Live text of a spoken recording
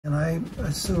And I'm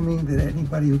assuming that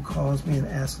anybody who calls me and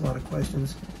asks a lot of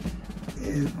questions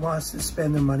wants to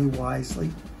spend their money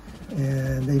wisely,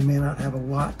 and they may not have a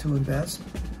lot to invest.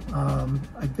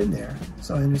 I've been there,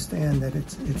 so I understand that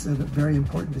it's a very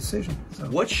important decision. So,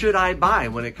 what should I buy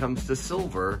when it comes to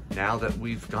silver now that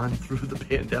we've gone through the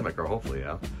pandemic, or hopefully,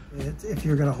 yeah? If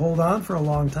you're going to hold on for a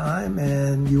long time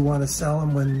and you want to sell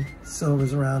them when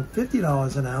silver's around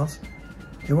 $50 an ounce,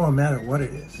 it won't matter what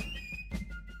it is.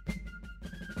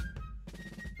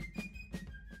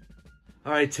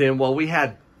 All right, Tim. Well, we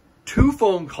had 2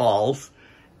 phone calls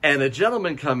and a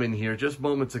gentleman come in here just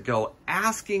moments ago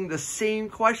asking the same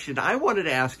question I wanted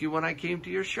to ask you when I came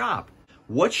to your shop.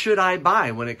 What should I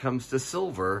buy when it comes to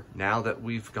silver now that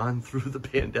we've gone through the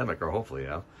pandemic, or hopefully,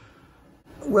 yeah?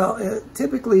 Well,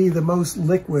 typically the most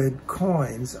liquid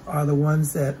coins are the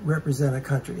ones that represent a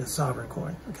country, a sovereign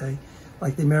coin, okay?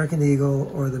 Like the American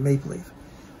Eagle or the Maple Leaf.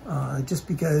 Just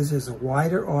because there's a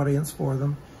wider audience for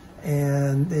them,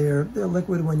 and they're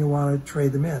liquid when you want to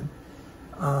trade them in.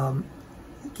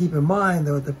 Keep in mind,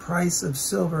 though, the price of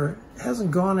silver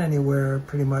hasn't gone anywhere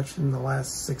pretty much in the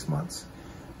last 6 months.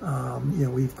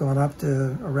 We've gone up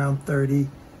to around 30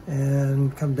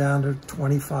 and come down to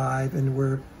 25, and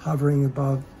we're hovering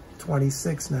above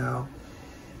 26 now.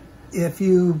 If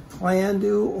you plan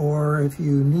to, or if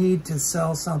you need to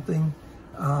sell something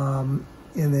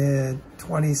in the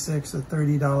 $26 or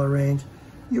 $30 range,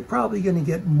 you're probably going to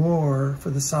get more for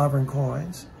the sovereign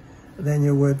coins than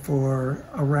you would for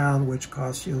a round which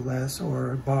costs you less,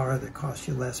 or a bar that costs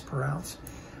you less per ounce.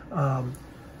 On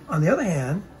the other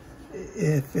hand,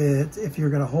 if you're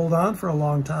going to hold on for a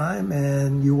long time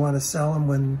and you want to sell them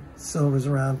when silver's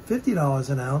around $50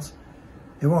 an ounce,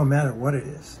 it won't matter what it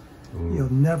is.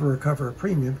 You'll never recover a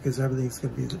premium because everything's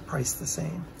going to be priced the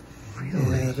same.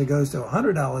 Really? And if it goes to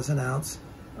 $100 an ounce,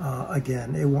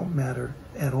 again, it won't matter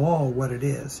at all what it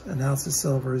is. An ounce of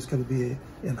silver is going to be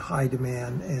in high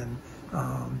demand, and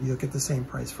you'll get the same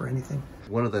price for anything.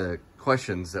 One of the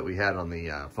questions that we had on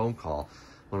the phone call,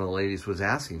 one of the ladies was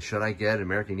asking, should I get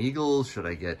American Eagles? Should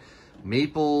I get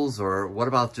Maples? Or what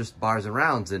about just bars and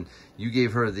rounds? And you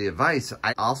gave her the advice.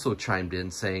 I also chimed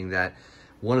in saying that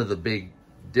one of the big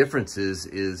differences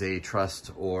is a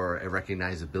trust or a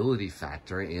recognizability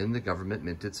factor in the government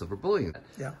minted silver bullion.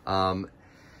 Yeah.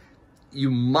 You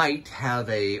might have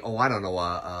a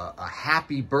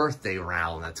happy birthday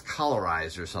round that's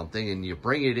colorized or something, and you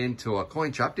bring it into a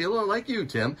coin shop dealer like you,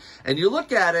 Tim, and you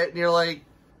look at it and you're like,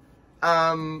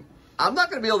 I'm not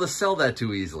going to be able to sell that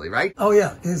too easily, right? Oh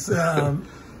yeah, because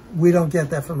we don't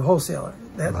get that from the wholesaler.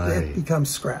 That Right. becomes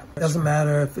scrap. It doesn't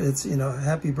matter if it's,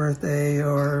 happy birthday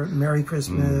or Merry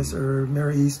Christmas or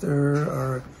Merry Easter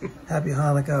or Happy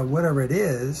Hanukkah, whatever it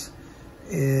is,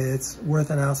 it's worth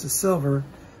an ounce of silver.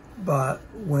 But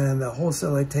when the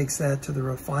wholesaler takes that to the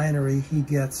refinery, he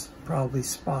gets probably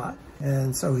spot.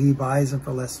 And so he buys them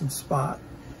for less than spot.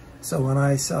 So when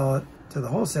I sell it to the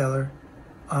wholesaler,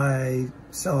 I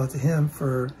sell it to him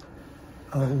for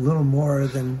a little more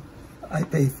than I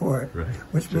paid for it. Right.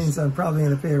 Which means I'm probably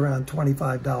going to pay around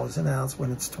 $25 an ounce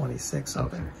when it's 26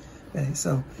 something. Okay,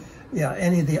 so yeah,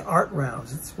 any of the art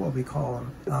rounds, it's what we call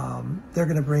them, they're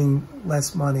going to bring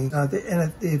less money.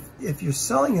 And if you're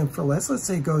selling them for less, let's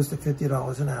say it goes to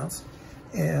 $50 an ounce,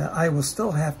 I will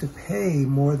still have to pay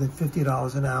more than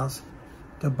 $50 an ounce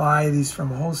to buy these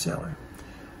from a wholesaler.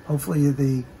 Hopefully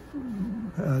the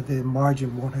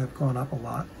margin won't have gone up a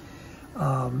lot.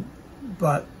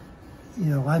 But,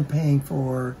 I'm paying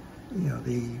for,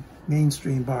 the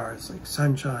mainstream bars like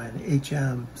Sunshine,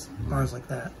 HMs, bars like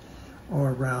that,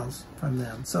 or rounds from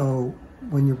them. So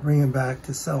when you bring them back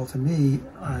to sell to me,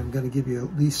 I'm going to give you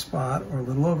at least spot or a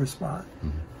little over spot.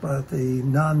 But the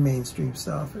non-mainstream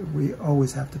stuff, we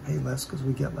always have to pay less because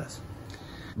we get less.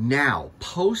 Now,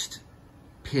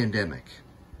 post-pandemic,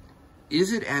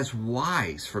 is it as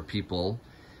wise for people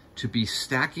to be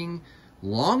stacking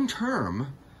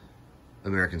long-term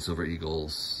American Silver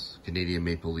Eagles, Canadian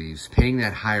Maple Leafs, paying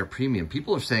that higher premium?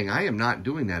 People are saying, I am not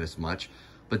doing that as much.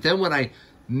 But then when I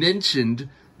mentioned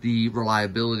the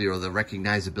reliability or the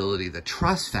recognizability, the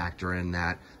trust factor in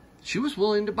that, she was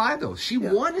willing to buy those. She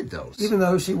wanted those. Even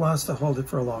though she wants to hold it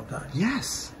for a long time.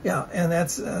 Yes. Yeah, and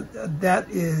that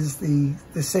is the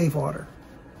safe order.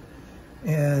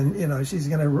 And, she's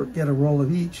going to get a roll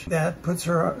of each. That puts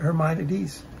her mind at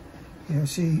ease.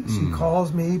 She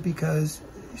calls me because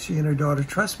she and her daughter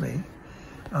trust me.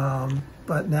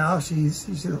 But now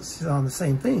she's on the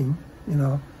same thing,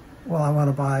 well, I want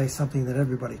to buy something that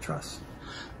everybody trusts.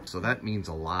 So that means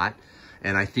a lot.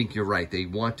 And I think you're right. They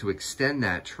want to extend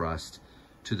that trust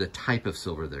to the type of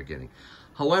silver they're getting.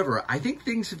 However, I think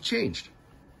things have changed.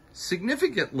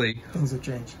 significantly. Things have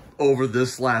changed Over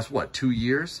this last, what, 2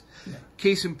 years? Yeah.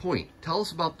 Case in point, tell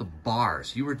us about the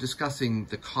bars. You were discussing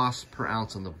the cost per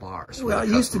ounce on the bars. Well, it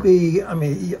used to be, I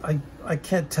mean, I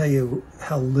can't tell you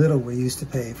how little we used to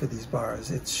pay for these bars.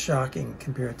 It's shocking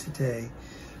compared to today.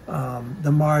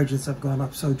 The margins have gone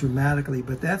up so dramatically,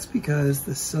 but that's because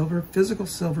the physical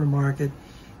silver market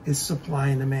is supply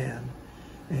and demand.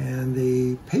 And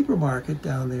the paper market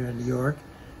down there in New York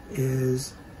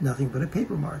is nothing but a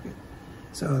paper market.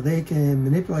 So they can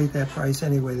manipulate that price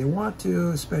any way they want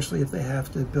to, especially if they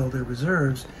have to build their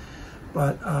reserves.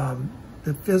 But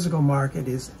the physical market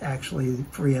is actually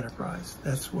free enterprise.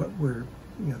 That's what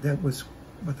that was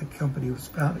what the company was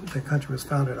founded, the country was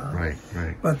founded on. Right,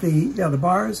 right. But the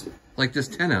bars, like this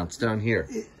 10 ounce down here.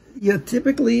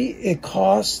 Typically it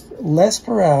costs less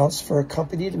per ounce for a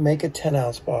company to make a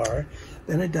 10-ounce bar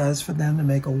than it does for them to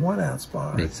make a 1-ounce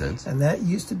bar. Makes sense. And that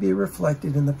used to be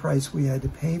reflected in the price we had to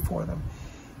pay for them.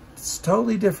 It's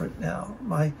totally different now.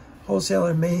 My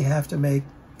wholesaler may have to make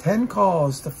 10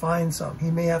 calls to find some.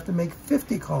 He may have to make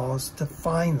 50 calls to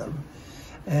find them.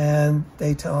 And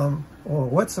they tell him, well,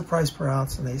 what's the price per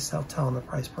ounce? And they tell him the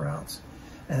price per ounce.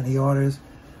 And he orders,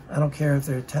 I don't care if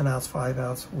they're 10-ounce,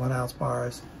 5-ounce, 1-ounce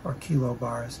bars or kilo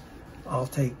bars. I'll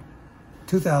take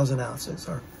 2,000 ounces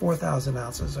or 4,000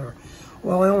 ounces, or,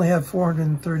 well, I only have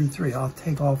 433. I'll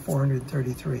take all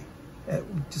 433.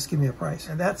 Just give me a price.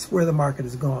 And that's where the market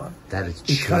has gone. That is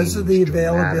because of the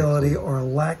availability or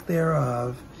lack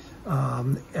thereof,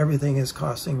 everything is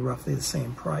costing roughly the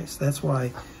same price. That's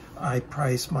why I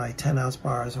price my 10-ounce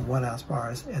bars and 1-ounce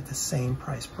bars at the same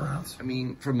price per ounce. I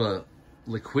mean, from a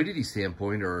liquidity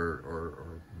standpoint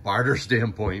or barter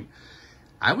standpoint,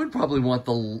 I would probably want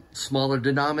the smaller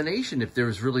denomination if there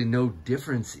was really no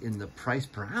difference in the price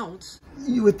per ounce.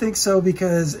 You would think so,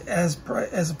 because as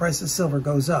the price of silver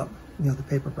goes up, the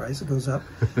paper price, it goes up,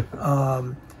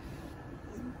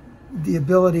 the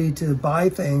ability to buy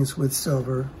things with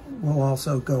silver will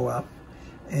also go up.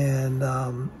 And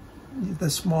the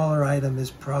smaller item is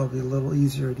probably a little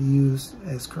easier to use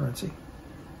as currency.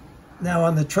 Now,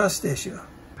 on the trust issue,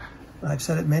 I've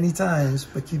said it many times,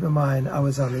 but keep in mind, I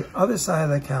was on the other side of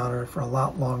the counter for a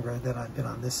lot longer than I've been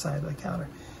on this side of the counter.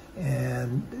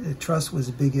 And trust was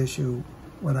a big issue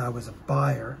when I was a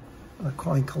buyer, a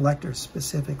coin collector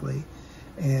specifically.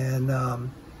 And,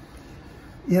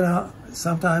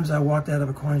 sometimes I walked out of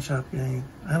a coin shop going,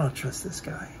 I don't trust this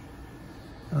guy.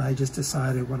 And I just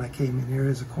decided when I came in here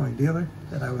as a coin dealer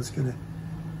that I was going to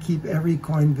keep every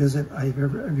coin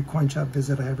shop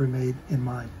visit I ever made in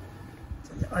mind.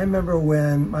 I remember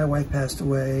when my wife passed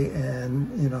away,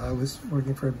 and I was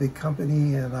working for a big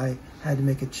company, and I had to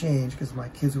make a change because my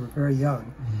kids were very young.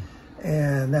 Mm-hmm.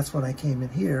 And that's when I came in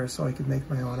here so I could make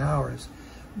my own hours.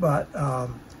 But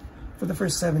for the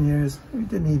first 7 years, we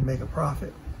didn't even make a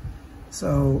profit.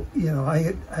 So,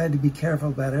 I had to be careful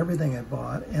about everything I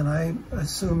bought, and I'm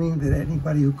assuming that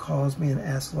anybody who calls me and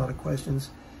asks a lot of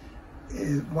questions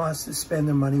wants to spend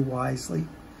their money wisely,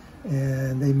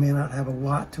 and they may not have a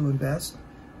lot to invest.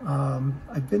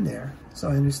 I've been there, so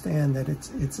I understand that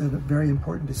it's a very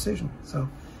important decision. So,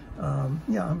 I'm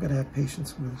going to have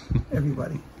patience with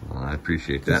everybody. Well, I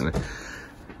appreciate that.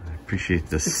 I appreciate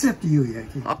this. Except you,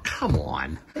 Yankee. Oh, come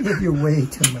on. I give you way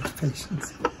too much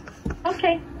patience.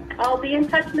 Okay. I'll be in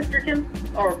touch, Mr. Tim,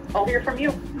 or I'll hear from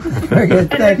you. Very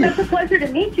good. Thank you. It's a pleasure to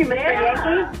meet you, Mr.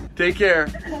 Yankee. Take care.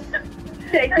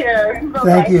 Take care. Bye-bye.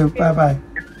 Thank you. Bye-bye.